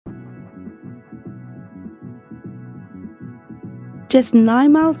Just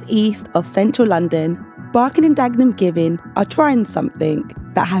 9 miles east of central London, Barking and Dagenham Giving are trying something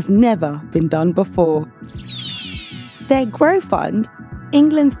that has never been done before. Their Grow Fund,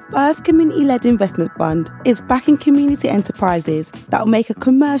 England's first community-led investment fund, is backing community enterprises that will make a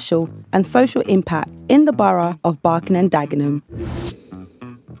commercial and social impact in the borough of Barking and Dagenham.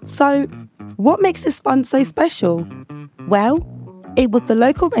 So, what makes this fund so special? Well, it was the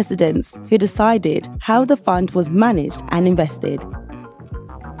local residents who decided how the fund was managed and invested.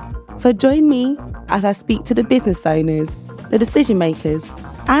 So join me as I speak to the business owners, the decision makers,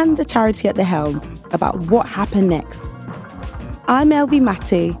 and the charity at the helm about what happened next. I'm Elvie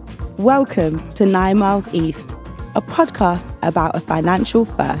Matty. Welcome to 9 Miles East, a podcast about a financial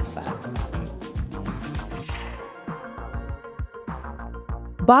first.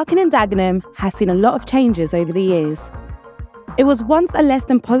 Barking and Dagenham has seen a lot of changes over the years. It was once a less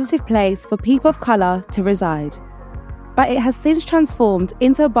than positive place for people of colour to reside, but it has since transformed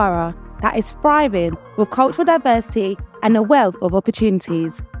into a borough that is thriving with cultural diversity and a wealth of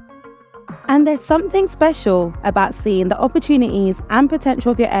opportunities. And there's something special about seeing the opportunities and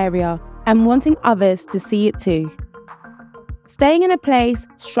potential of your area and wanting others to see it too. Staying in a place,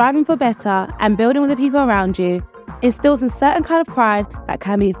 striving for better, and building with the people around you instills a certain kind of pride that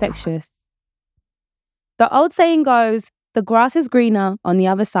can be infectious. The old saying goes, the grass is greener on the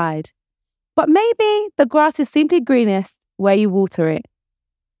other side. But maybe the grass is simply greenest where you water it.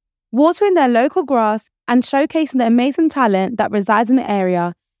 Watering their local grass and showcasing the amazing talent that resides in the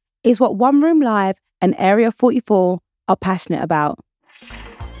area is what One Room Live and Area 44 are passionate about.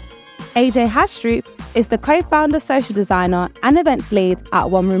 AJ Hastrup is the co-founder, social designer and events lead at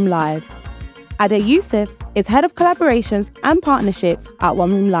One Room Live. Ade Youssef is head of collaborations and partnerships at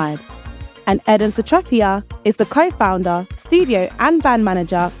One Room Live. And Edem Satrapia is the co-founder, studio and band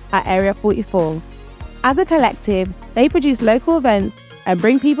manager at Area 44. As a collective, they produce local events and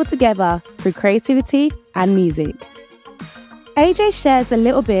bring people together through creativity and music. AJ shares a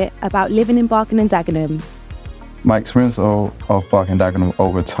little bit about living in Barking and Dagenham. My experience of Barking and Dagenham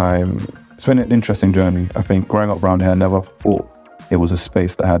over time, it's been an interesting journey. I think growing up around here, I never thought it was a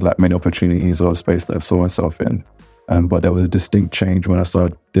space that had like many opportunities or a space that I saw myself in. But there was a distinct change when I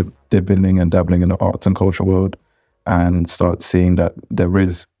started dibbling and dabbling in the arts and culture world and start seeing that there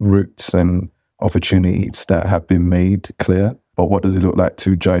is roots and opportunities that have been made clear. But what does it look like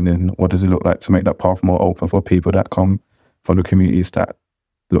to join in? What does it look like to make that path more open for people that come from the communities that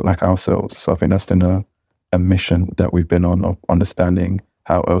look like ourselves? So I think that's been a mission that we've been on, of understanding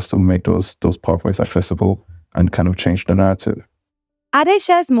how else to make those pathways accessible and kind of change the narrative. Ade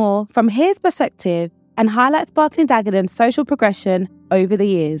shares more from his perspective and highlights Barking and Dagenham's social progression over the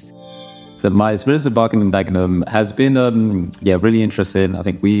years. So my experience of Barking and Dagenham has been really interesting. I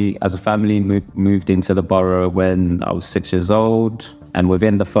think we, as a family, moved into the borough when I was 6 years old. And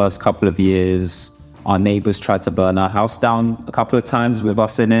within the first couple of years, our neighbours tried to burn our house down a couple of times with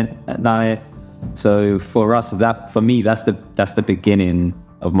us in it at night. So for us, that's the beginning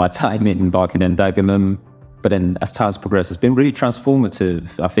of my time in Barking and Dagenham. But then as time's progressed, it's been really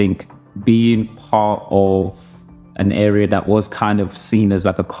transformative. I think being part of an area that was kind of seen as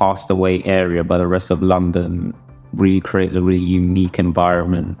like a castaway area by the rest of London really created a really unique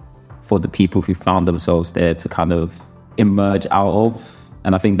environment for the people who found themselves there to kind of emerge out of.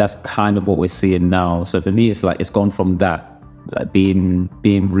 And I think that's kind of what we're seeing now. So for me, it's like it's gone from that, like being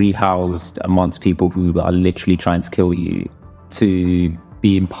rehoused amongst people who are literally trying to kill you, to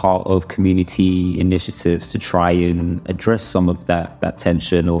being part of community initiatives to try and address some of that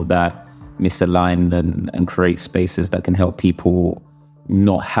tension or that misalignment and create spaces that can help people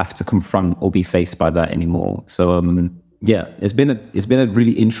not have to confront or be faced by that anymore. So it's been a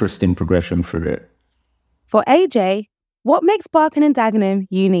really interesting progression for it. For AJ, what makes Barking and Dagenham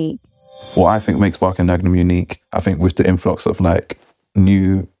unique? What I think makes Barking and Dagenham unique, I think with the influx of like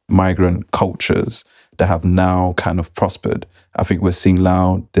new migrant cultures that have now kind of prospered, I think we're seeing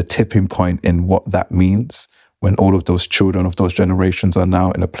now the tipping point in what that means when all of those children of those generations are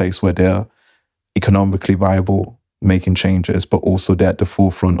now in a place where they're economically viable, making changes, but also they're at the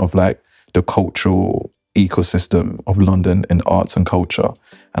forefront of like the cultural ecosystem of London in arts and culture.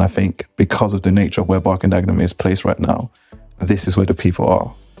 And I think because of the nature of where Barking and Dagenham is placed right now, this is where the people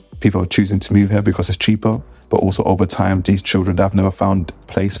are. People are choosing to move here because it's cheaper, but also over time, these children that have never found a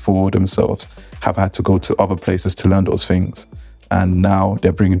place for themselves have had to go to other places to learn those things. And now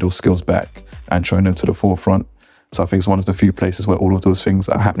they're bringing those skills back and showing them to the forefront. So I think it's one of the few places where all of those things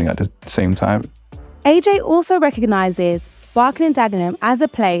are happening at the same time. AJ also recognises Barking and Dagenham as a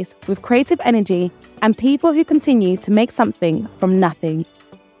place with creative energy and people who continue to make something from nothing.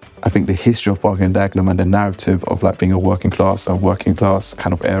 I think the history of Barking and Dagenham and the narrative of like being a working class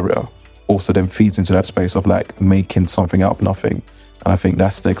kind of area also then feeds into that space of like making something out of nothing. And I think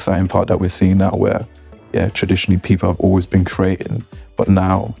that's the exciting part that we're seeing now, where traditionally people have always been creating, but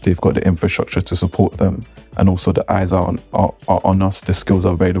now they've got the infrastructure to support them, and also the eyes are on us, the skills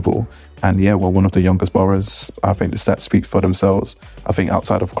are available. And we're one of the youngest boroughs. I think the stats speak for themselves. I think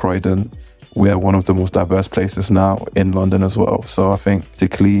outside of Croydon, we're one of the most diverse places now in London as well. So I think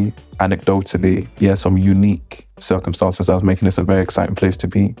particularly anecdotally, some unique circumstances that was making this a very exciting place to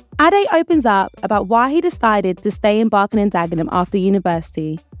be. Ade opens up about why he decided to stay in Barking and Dagenham after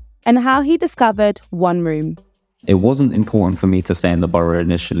university and how he discovered One Room. It wasn't important for me to stay in the borough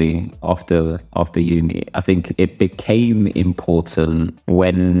initially after uni. I think it became important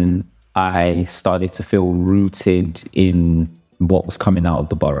when I started to feel rooted in what was coming out of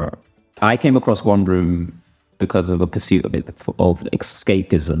the borough. I came across One Room because of a pursuit of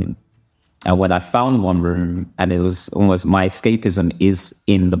escapism. And when I found One Room, and it was almost my escapism is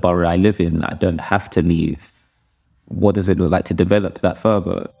in the borough I live in, I don't have to leave. What does it look like to develop that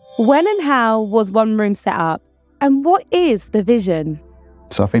further? When and how was One Room set up? And what is the vision?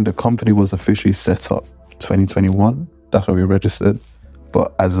 So I think the company was officially set up 2021. That's when we registered.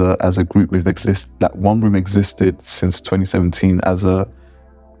 But as a group, that One Room existed since 2017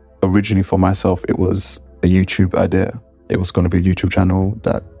 originally for myself, it was a YouTube idea. It was going to be a YouTube channel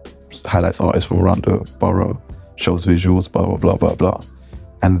that highlights artists from around the borough, shows visuals, blah, blah, blah, blah, blah.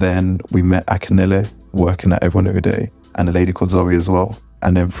 And then we met Akinele working at Everyone Every Day, and a lady called Zoe as well.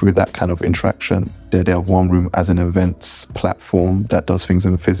 And then through that kind of interaction, the idea of One Room as an events platform that does things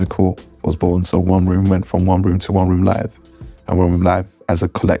in the physical was born. So One Room went from One Room to One Room Live. And One Room Live as a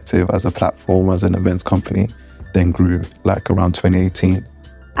collective, as a platform, as an events company, then grew like around 2018.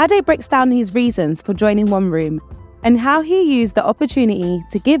 Ade breaks down his reasons for joining One Room and how he used the opportunity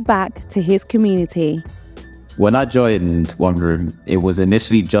to give back to his community. When I joined One Room, it was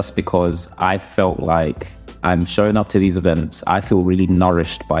initially just because I felt like I'm showing up to these events. I feel really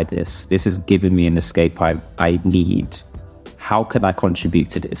nourished by this. This is giving me an escape I need. How can I contribute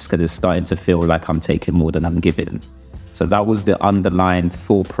to this? Because it's starting to feel like I'm taking more than I'm giving. So that was the underlying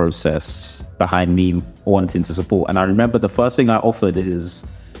thought process behind me wanting to support. And I remember the first thing I offered is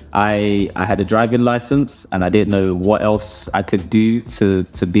I had a driving license and I didn't know what else I could do to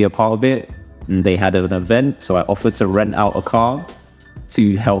be a part of it. And they had an event, so I offered to rent out a car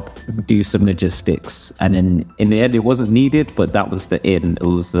to help do some logistics. And then in the end, it wasn't needed, but that was the end. I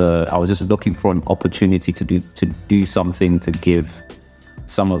was just looking for an opportunity to do something to give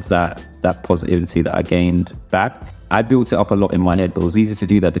some of that positivity that I gained back. I built it up a lot in my head, but it was easy to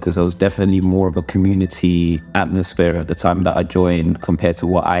do that because there was definitely more of a community atmosphere at the time that I joined compared to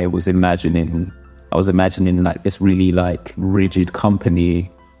what I was imagining. I was imagining like this really like rigid company,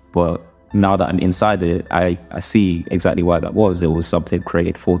 but now that I'm inside it, I see exactly why that was. It was something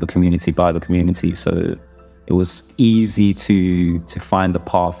created for the community, by the community. So it was easy to find the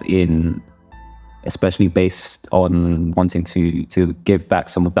path in, especially based on wanting to give back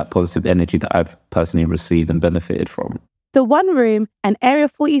some of that positive energy that I've personally received and benefited from. The One Room and Area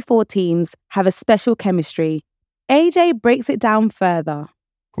 44 teams have a special chemistry. AJ breaks it down further.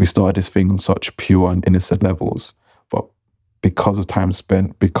 We started this thing on such pure and innocent levels, but because of time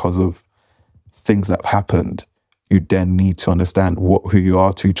spent, because of things that have happened, you then need to understand who you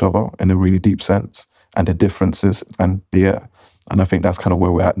are to each other in a really deep sense and the differences. And I think that's kind of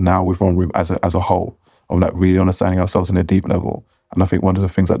where we're at now with One Room as a whole, of like really understanding ourselves in a deep level. And I think one of the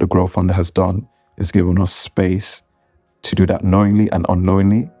things that the Growth Fund has done is given us space to do that knowingly and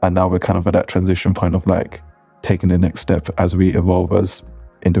unknowingly. And now we're kind of at that transition point of like taking the next step as we evolve as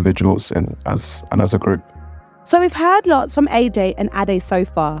individuals and as a group. So we've heard lots from AJ and Ade so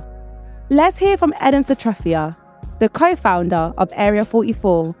far. Let's hear from Edem Satrofia, the co-founder of Area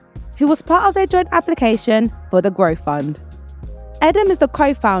 44, who was part of their joint application for the Growth Fund. Edem is the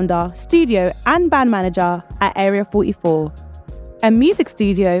co-founder, studio and band manager at Area 44, a music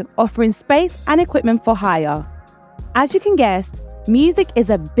studio offering space and equipment for hire. As you can guess, music is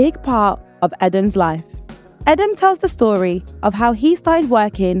a big part of Edem's life. Edem tells the story of how he started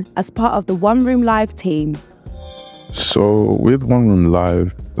working as part of the One Room Live team. So with One Room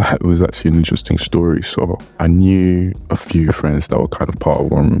Live, it was actually an interesting story. So I knew a few friends that were kind of part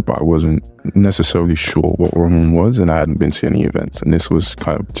of One Room, but I wasn't necessarily sure what One Room was, and I hadn't been to any events. And this was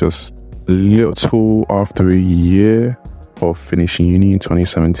kind of just a little after a year of finishing uni in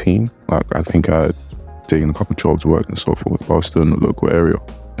 2017. Like I think I had taken a couple of jobs, work and so forth, but I was still in the local area.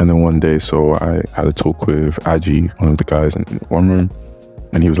 And then one day, so I had a talk with Aji, one of the guys in One Room,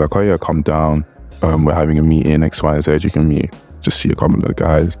 and he was like, "Oh yeah, come down. We're having a meeting, X, Y, and Z. You can meet, just see a couple of the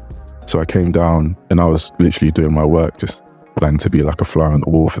guys." So I came down and I was literally doing my work, just planning to be like a fly on the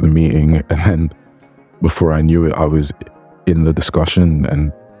wall for the meeting. And then before I knew it, I was in the discussion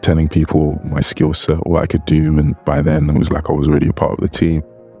and telling people my skill set, what I could do. And by then it was like I was already a part of the team.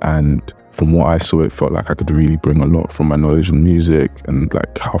 And from what I saw, it felt like I could really bring a lot from my knowledge in music and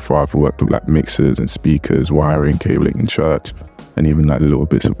like how far I've worked with like mixers and speakers, wiring, cabling in church, and even like little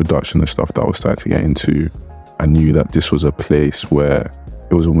bits of production and stuff that I was starting to get into. I knew that this was a place where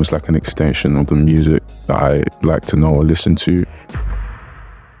it was almost like an extension of the music that I like to know or listen to.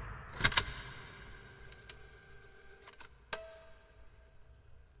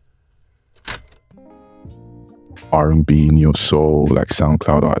 R&B, neo soul, like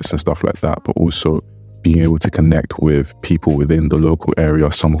SoundCloud artists and stuff like that, but also being able to connect with people within the local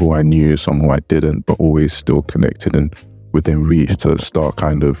area, some who I knew, some who I didn't, but always still connected and within reach to start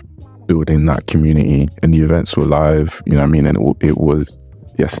kind of building that community. And the events were live, you know what I mean? And it was,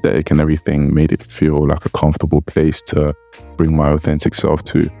 the aesthetic and everything made it feel like a comfortable place to bring my authentic self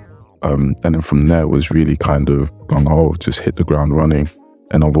to. And then from there it was really kind of gung-ho, just hit the ground running.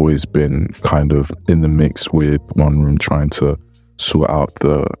 And I've always been kind of in the mix with One Room, trying to sort out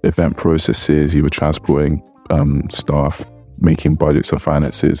the event processes, either transporting staff, making budgets and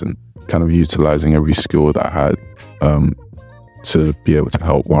finances, and kind of utilizing every skill that I had to be able to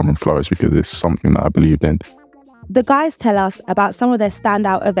help One Room flourish, because it's something that I believed in. The guys tell us about some of their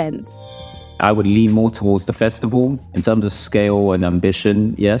standout events. I would lean more towards the festival in terms of scale and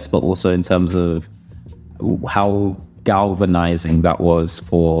ambition, yes, but also in terms of how galvanizing that was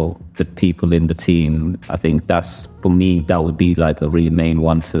for the people in the team. I think that's, for me, that would be like a really main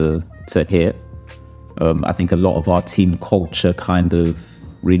one to hit. I think a lot of our team culture kind of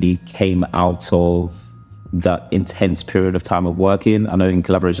really came out of that intense period of time of working. I know in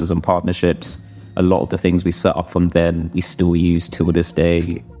collaborations and partnerships, a lot of the things we set up from then, we still use till this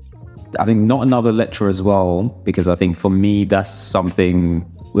day. I think not another lecture as well, because I think for me, that's something,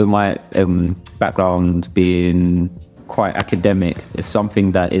 with my background being quite academic, it's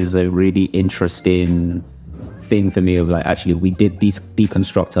something that is a really interesting thing for me of like, actually, we did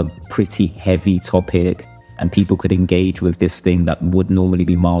deconstruct a pretty heavy topic and people could engage with this thing that would normally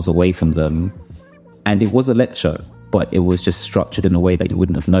be miles away from them. And it was a lecture, but it was just structured in a way that you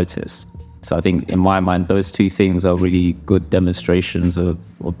wouldn't have noticed. So I think in my mind, those two things are really good demonstrations of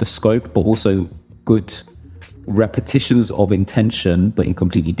the scope, but also good repetitions of intention, but in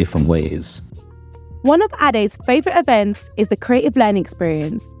completely different ways. One of Ade's favourite events is the Creative Learning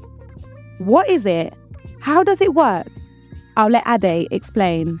Experience. What is it? How does it work? I'll let Ade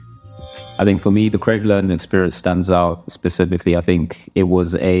explain. I think for me, the Creative Learning Experience stands out specifically. I think it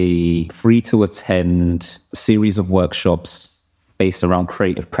was a free-to-attend series of workshops based around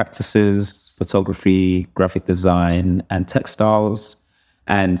creative practices, photography, graphic design, and textiles.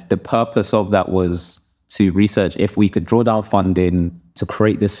 And the purpose of that was to research if we could draw down funding to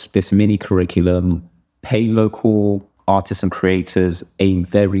create this mini curriculum, pay local artists and creators a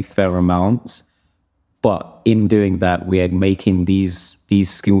very fair amount. But in doing that, we are making these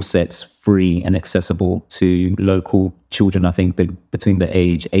skill sets free and accessible to local children, I think between the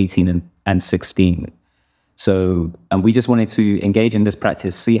age 18 and 16. So, and we just wanted to engage in this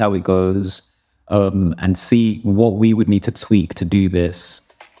practice, see how it goes, and see what we would need to tweak to do this.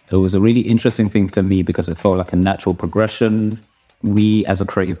 It was a really interesting thing for me because it felt like a natural progression. We, as a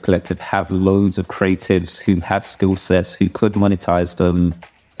creative collective, have loads of creatives who have skill sets, who could monetize them.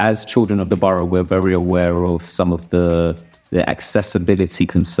 As children of the borough, we're very aware of some of the accessibility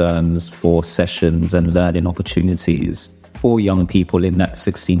concerns for sessions and learning opportunities for young people in that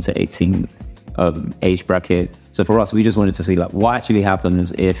 16 to 18 age bracket. So for us, we just wanted to see like what actually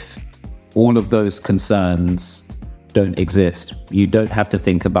happens if all of those concerns don't exist. You don't have to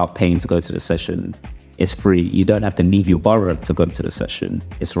think about paying to go to the session. It's free. You don't have to leave your borough to go to the session.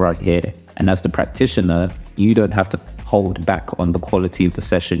 It's right here. And as the practitioner, you don't have to hold back on the quality of the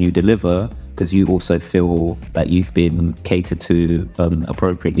session you deliver because you also feel that you've been catered to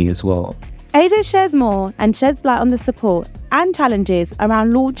appropriately as well. AJ shares more and sheds light on the support and challenges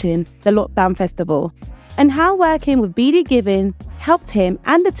around launching the Lockdown Festival and how working with BD Giving helped him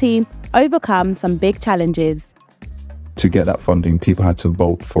and the team overcome some big challenges. To get that funding, people had to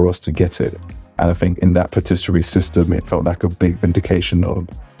vote for us to get it. And I think in that patisserie system, it felt like a big vindication of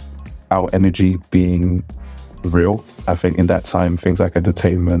our energy being real. I think in that time, things like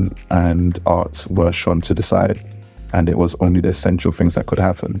entertainment and art were shone to the side, and it was only the essential things that could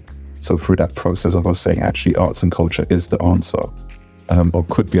happen. So through that process of us saying actually arts and culture is the answer, or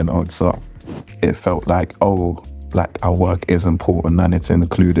could be an answer, it felt like, like our work is important and it's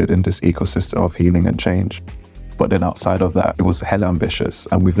included in this ecosystem of healing and change. But then outside of that, it was hella ambitious,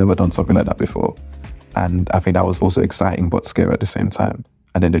 and we've never done something like that before. And I think that was also exciting but scary at the same time.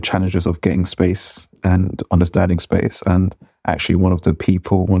 And then the challenges of getting space and understanding space. And actually one of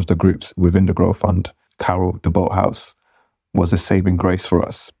the groups within the Grow Fund, Carol, the Boathouse, was a saving grace for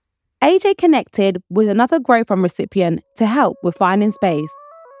us. AJ connected with another Grow Fund recipient to help with finding space.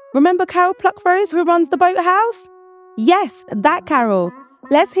 Remember Carol Pluckrose, who runs the Boathouse? Yes, that Carol.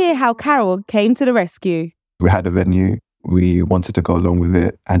 Let's hear how Carol came to the rescue. We had a venue. We wanted to go along with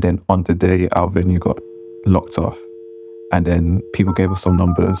it. And then on the day, our venue got locked off. And then people gave us some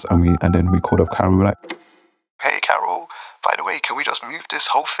numbers, and then we called up Carol. We were like, "Hey, Carol, by the way, can we just move this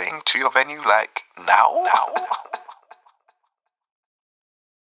whole thing to your venue, like, now?"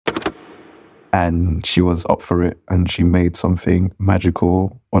 And she was up for it, and she made something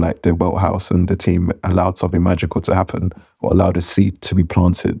magical, or like the Boathouse and the team allowed something magical to happen, or allowed a seed to be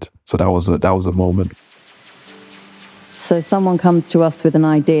planted. So that was a moment. So someone comes to us with an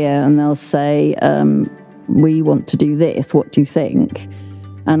idea and they'll say, we want to do this, what do you think?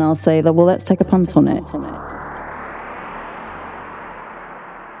 And I'll say, well, let's take a punt on it.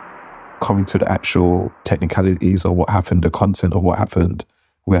 Coming to the actual technicalities of what happened, the content of what happened,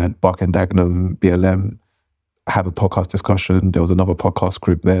 we had Barking and Dagenham, BLM, have a podcast discussion. There was another podcast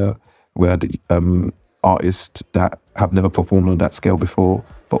group there. We had artists that have never performed on that scale before,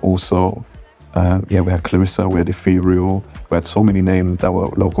 but also, we had Clarissa, we had Ethereal, we had so many names that were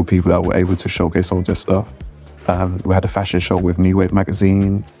local people that were able to showcase some of their stuff. We had a fashion show with New Wave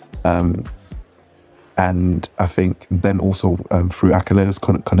magazine, and I think then also through Aquilea's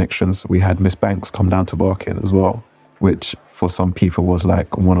connections, we had Miss Banks come down to Barking as well, which for some people was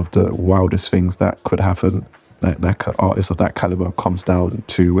like one of the wildest things that could happen. Like an artist of that caliber comes down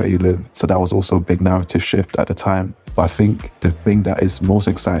to where you live. So that was also a big narrative shift at the time. But I think the thing that is most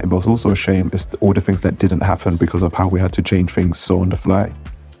exciting, but it's also a shame, is all the things that didn't happen because of how we had to change things so on the fly.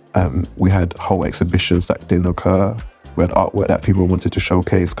 We had whole exhibitions that didn't occur. We had artwork that people wanted to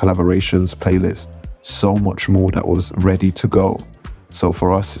showcase, collaborations, playlists, so much more that was ready to go. So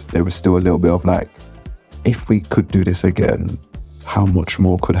for us, there was still a little bit of like, if we could do this again, how much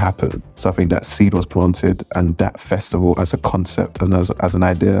more could happen? So I think that seed was planted, and that festival as a concept and as an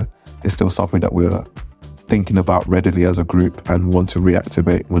idea is still something that we're thinking about readily as a group and want to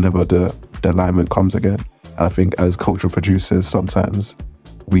reactivate whenever the alignment comes again. And I think as cultural producers, sometimes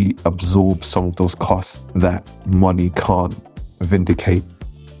we absorb some of those costs that money can't vindicate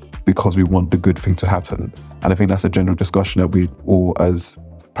because we want the good thing to happen. And I think that's a general discussion that we all as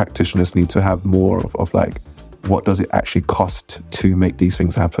practitioners need to have more of like, what does it actually cost to make these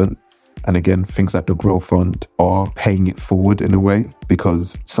things happen? And again, things like the Grow Fund are paying it forward in a way,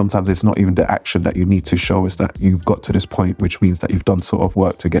 because sometimes it's not even the action that you need to show, is that you've got to this point, which means that you've done sort of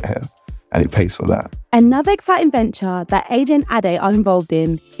work to get here, and it pays for that. Another exciting venture that AJ and Ade are involved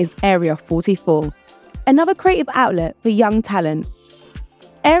in is Area 44, another creative outlet for young talent.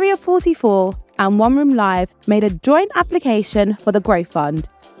 Area 44 and One Room Live made a joint application for the Grow Fund.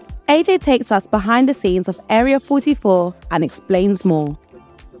 AJ takes us behind the scenes of Area 44 and explains more.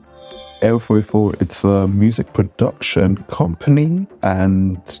 Area 44, it's a music production company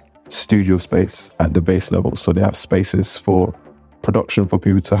and studio space at the base level. So they have spaces for production for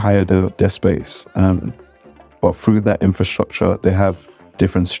people to hire their space. But through that infrastructure, they have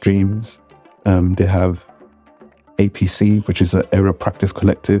different streams. They have APC, which is an Area Practice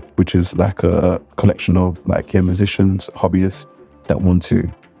Collective, which is like a collection of like musicians, hobbyists that want to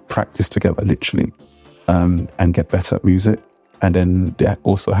practice together literally and get better at music. And then they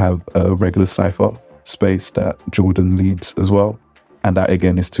also have a regular cypher space that Jordan leads as well. And that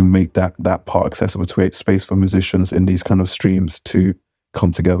again is to make that part accessible, to create space for musicians in these kind of streams to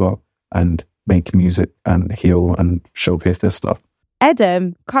come together and make music and heal and showcase their stuff.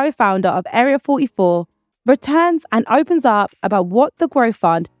 Edem, co-founder of Area 44, returns and opens up about what the Grow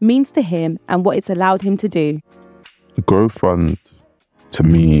Fund means to him and what it's allowed him to do. The Grow Fund, to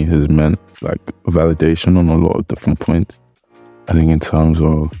me, has meant like validation on a lot of different points. I think in terms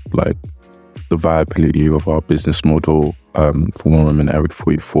of like the viability of our business model for One Room in Area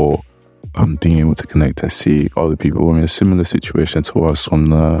 44, being able to connect and see other people in a similar situation to us from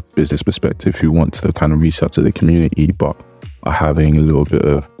the business perspective who want to kind of reach out to the community but are having a little bit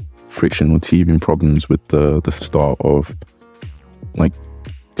of friction or teething problems with the start of like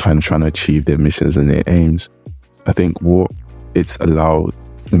kind of trying to achieve their missions and their aims. I think what it's allowed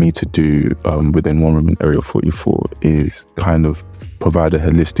me to do within One Room in Area 44 is kind of provide a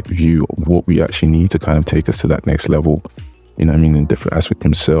holistic view of what we actually need to kind of take us to that next level. You know what I mean? In different aspects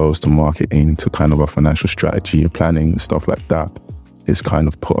from sales to marketing to kind of our financial strategy and planning and stuff like that. It's kind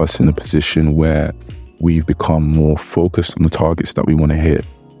of put us in a position where we've become more focused on the targets that we want to hit.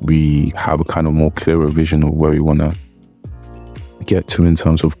 We have a kind of more clearer vision of where we want to get to in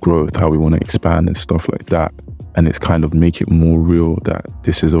terms of growth, how we want to expand and stuff like that. And it's kind of make it more real that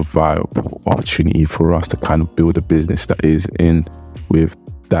this is a viable opportunity for us to kind of build a business that is in with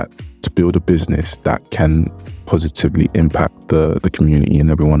that, to build a business that can positively impact the community and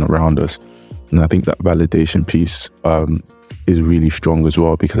everyone around us. And I think that validation piece is really strong as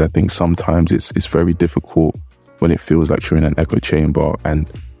well, because I think sometimes it's very difficult when it feels like you're in an echo chamber. And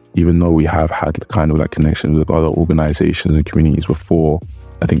even though we have had kind of like connections with other organizations and communities before,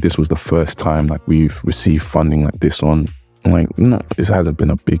 I think this was the first time like we've received funding like this on, like, no, this hasn't been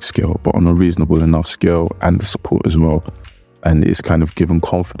a big scale, but on a reasonable enough scale, and the support as well. And it's kind of given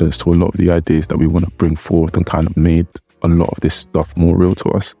confidence to a lot of the ideas that we want to bring forth, and kind of made a lot of this stuff more real to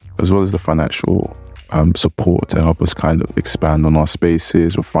us, as well as the financial support to help us kind of expand on our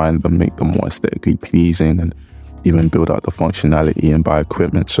spaces, refine them, make them more aesthetically pleasing, and even build out the functionality and buy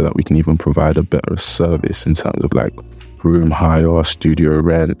equipment so that we can even provide a better service in terms of like room hire, studio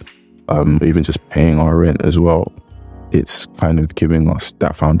rent, even just paying our rent as well. It's kind of giving us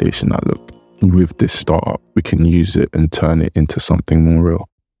that foundation that, look, with this startup, we can use it and turn it into something more real.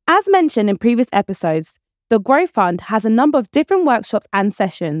 As mentioned in previous episodes, the Grow Fund has a number of different workshops and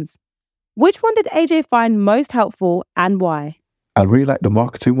sessions. Which one did AJ find most helpful and why? I really like the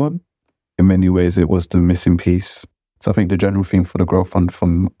marketing one. In many ways, it was the missing piece. So I think the general theme for the Grow Fund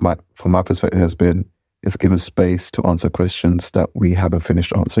from my perspective has been, it's given space to answer questions that we haven't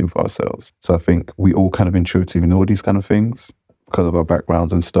finished answering for ourselves. So I think we all kind of intuitively know these kind of things because of our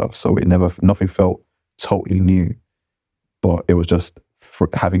backgrounds and stuff. So nothing felt totally new, but it was just for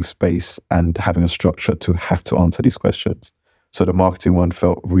having space and having a structure to have to answer these questions. So the marketing one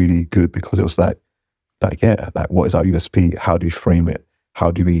felt really good because it was like what is our USP? How do we frame it? How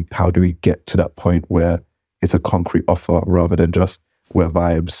do we get to that point where it's a concrete offer rather than just we're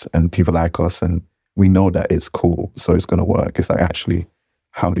vibes and people like us and we know that it's cool, so it's going to work. It's like, actually,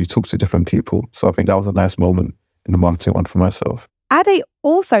 how do you talk to different people? So I think that was a nice moment in the marketing one for myself. Ade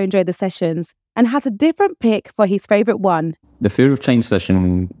also enjoyed the sessions and has a different pick for his favourite one. The Theory of Change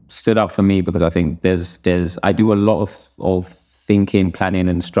session stood out for me because I think I do a lot of thinking, planning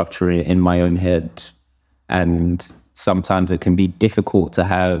and structuring in my own head. And sometimes it can be difficult to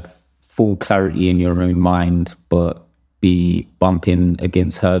have full clarity in your own mind, but be bumping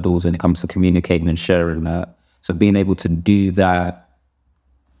against hurdles when it comes to communicating and sharing that. So being able to do that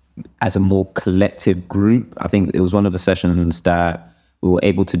as a more collective group, I think it was one of the sessions that we were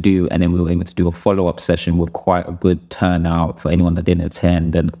able to do, and then we were able to do a follow-up session with quite a good turnout for anyone that didn't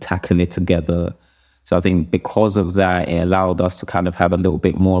attend and tackle it together. So I think because of that, it allowed us to kind of have a little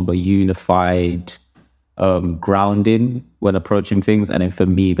bit more of a unified grounding when approaching things. And then for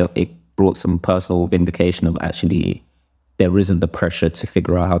me, that it brought some personal vindication of actually there isn't the pressure to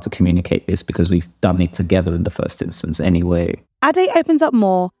figure out how to communicate this because we've done it together in the first instance anyway. Ade opens up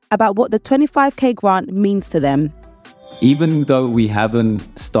more about what the 25k grant means to them. Even though we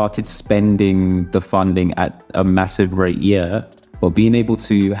haven't started spending the funding at a massive rate yet, but being able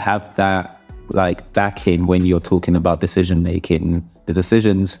to have that like backing when you're talking about decision making, the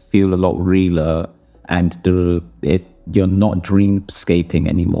decisions feel a lot realer, and you're not dreamscaping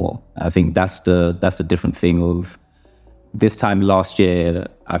anymore. I think that's the different thing of this time last year.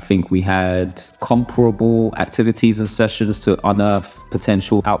 I think we had comparable activities and sessions to unearth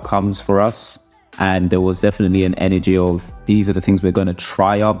potential outcomes for us. And there was definitely an energy of these are the things we're going to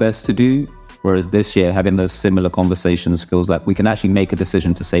try our best to do. Whereas this year, having those similar conversations feels like we can actually make a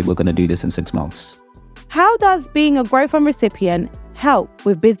decision to say we're going to do this in 6 months. How does being a Grow Fund recipient help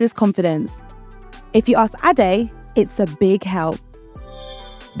with business confidence? If you ask Ade, it's a big help.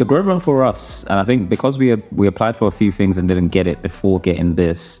 The Grow Fund for us, and I think because we applied for a few things and didn't get it before getting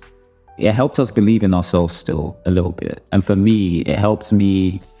this, it helped us believe in ourselves still a little bit. And for me, it helped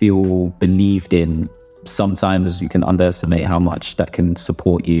me feel believed in. Sometimes you can underestimate how much that can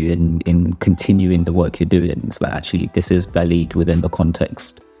support you in continuing the work you're doing. It's like, actually, this is valued within the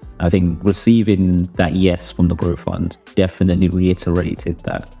context. I think receiving that yes from the Grow Fund definitely reiterated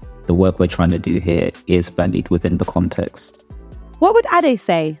that the work we're trying to do here is valued within the context. What would Ade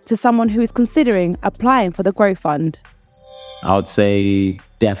say to someone who is considering applying for the Grow Fund? I would say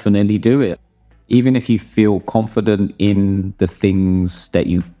definitely do it. Even if you feel confident in the things that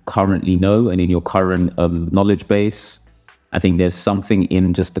you currently know and in your current knowledge base, I think there's something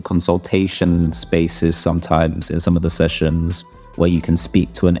in just the consultation spaces sometimes in some of the sessions where you can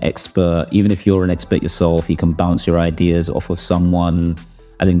speak to an expert. Even if you're an expert yourself, you can bounce your ideas off of someone.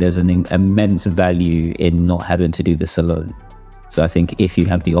 I think there's an immense value in not having to do this alone. So I think if you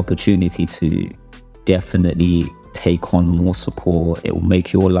have the opportunity to definitely take on more support. It will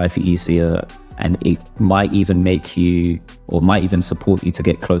make your life easier, and it might even make you, or might even support you to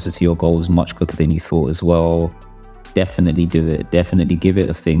get closer to your goals much quicker than you thought as well. Definitely do it. Definitely give it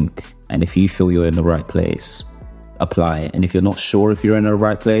a think. And if you feel you're in the right place, apply. And if you're not sure if you're in the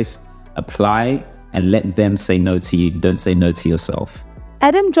right place, apply and let them say no to you. Don't say no to yourself.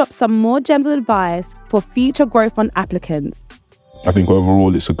 Edem dropped some more gems of advice for future growth on applicants. I think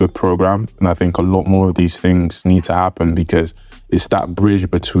overall it's a good program, and I think a lot more of these things need to happen because it's that bridge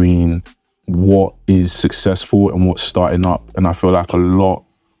between what is successful and what's starting up. And I feel like a lot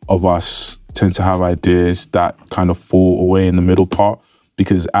of us tend to have ideas that kind of fall away in the middle part,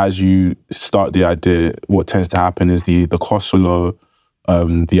 because as you start the idea, what tends to happen is the costs are low,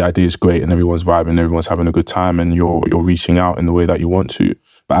 the idea is great and everyone's vibing, everyone's having a good time, and you're reaching out in the way that you want to.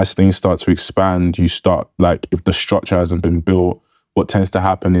 But as things start to expand, you start, like, if the structure hasn't been built, what tends to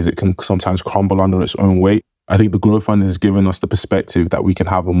happen is it can sometimes crumble under its own weight. I think the Growth Fund has given us the perspective that we can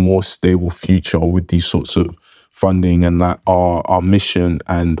have a more stable future with these sorts of funding, and that our mission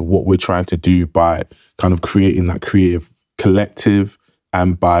and what we're trying to do by kind of creating that creative collective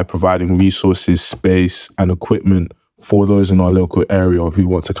and by providing resources, space and equipment for those in our local area who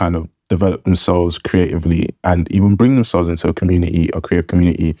want to kind of develop themselves creatively and even bring themselves into a community, a creative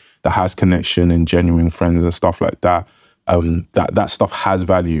community that has connection and genuine friends and stuff like that. That stuff has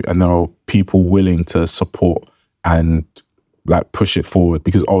value, and there are people willing to support and like push it forward,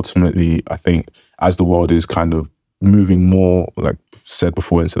 because ultimately I think as the world is kind of moving more, like said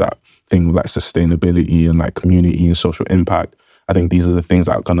before, into that thing like sustainability and like community and social impact, I think these are the things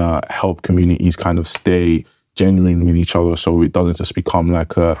that are gonna help communities kind of stay genuine with each other, so it doesn't just become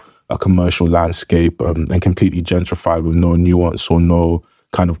like a commercial landscape and completely gentrified with no nuance or no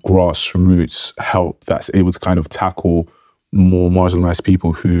kind of grassroots help that's able to kind of tackle more marginalized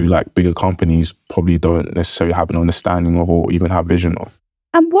people who, like, bigger companies probably don't necessarily have an understanding of or even have vision of.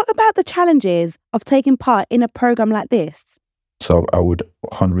 And what about the challenges of taking part in a program like this? So I would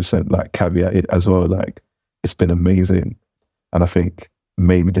 100% like caveat it as well. Like, it's been amazing. And I think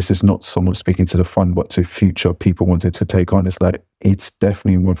maybe this is not so much speaking to the fund, but to future people wanting to take on. It's like, it's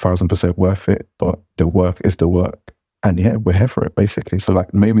definitely 1000% worth it, but the work is the work. And yeah, we're here for it, basically. So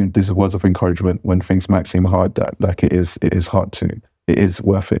like, maybe this is words of encouragement when things might seem hard, that like it is hard to, it is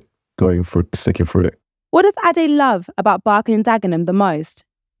worth it sticking through it. What does Ade love about Barking and Dagenham the most?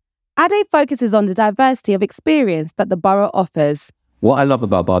 Ade focuses on the diversity of experience that the borough offers. What I love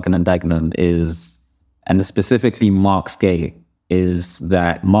about Barking and Dagenham is, and specifically Marksgate, is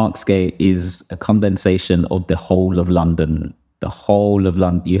that Marksgate is a condensation of the whole of London. The whole of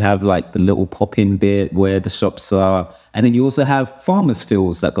London. You have like the little pop-in bit where the shops are, and then you also have farmers'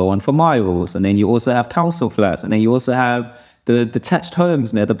 fields that go on for miles, and then you also have council flats, and then you also have the detached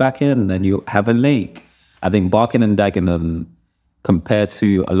homes near the back end, and then you have a lake. I think Barking and Dagenham, compared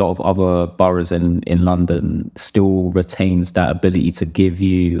to a lot of other boroughs in London, still retains that ability to give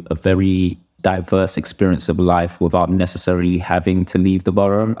you a very diverse experience of life without necessarily having to leave the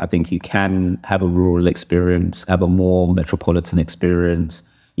borough. I think you can have a rural experience, have a more metropolitan experience.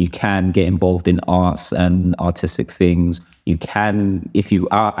 You can get involved in arts and artistic things. You can, if you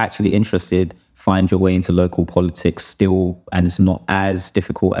are actually interested, find your way into local politics still, and it's not as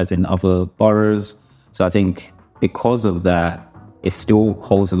difficult as in other boroughs. So I think because of that, it still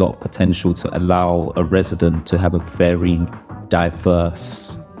holds a lot of potential to allow a resident to have a very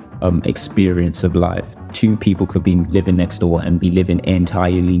diverse experience of life. Two people could be living next door and be living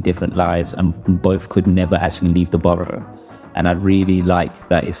entirely different lives, and both could never actually leave the borough. And I really like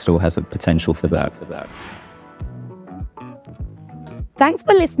that it still has a potential for that. Thanks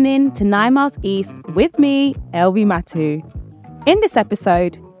for listening to 9 Miles East with me, Elvie Matu. In this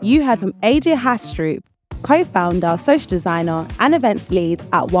episode, you heard from AJ Hastrup, co-founder, social designer and events lead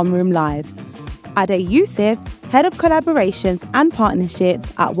at One Room Live. Ade Yusuf, head of collaborations and partnerships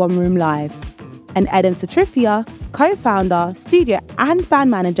at One Room Live. And Edem Satrifia, co-founder, studio and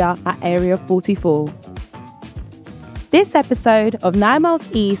band manager at Area 44. This episode of 9 Miles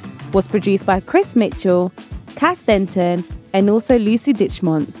East was produced by Chris Mitchell, Cass Denton, and also Lucy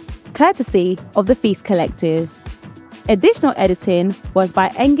Ditchmont, courtesy of The Feast Collective. Additional editing was by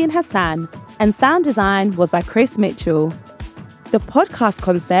Engin Hassan, and sound design was by Chris Mitchell. The podcast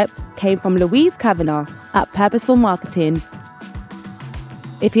concept came from Louise Kavanagh at Purposeful Marketing.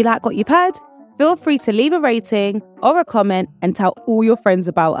 If you like what you've heard, feel free to leave a rating or a comment and tell all your friends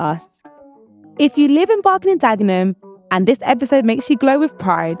about us. If you live in Barking and Dagenham and this episode makes you glow with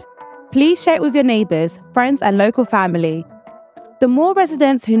pride, please share it with your neighbours, friends and local family. The more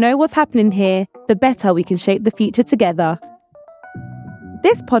residents who know what's happening here, the better we can shape the future together.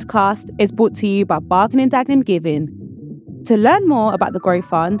 This podcast is brought to you by Barking and Dagenham Giving. To learn more about the Growth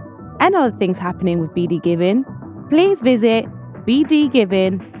Fund and other things happening with BD Giving, please visit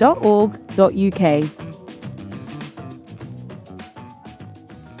bdgiving.org.uk.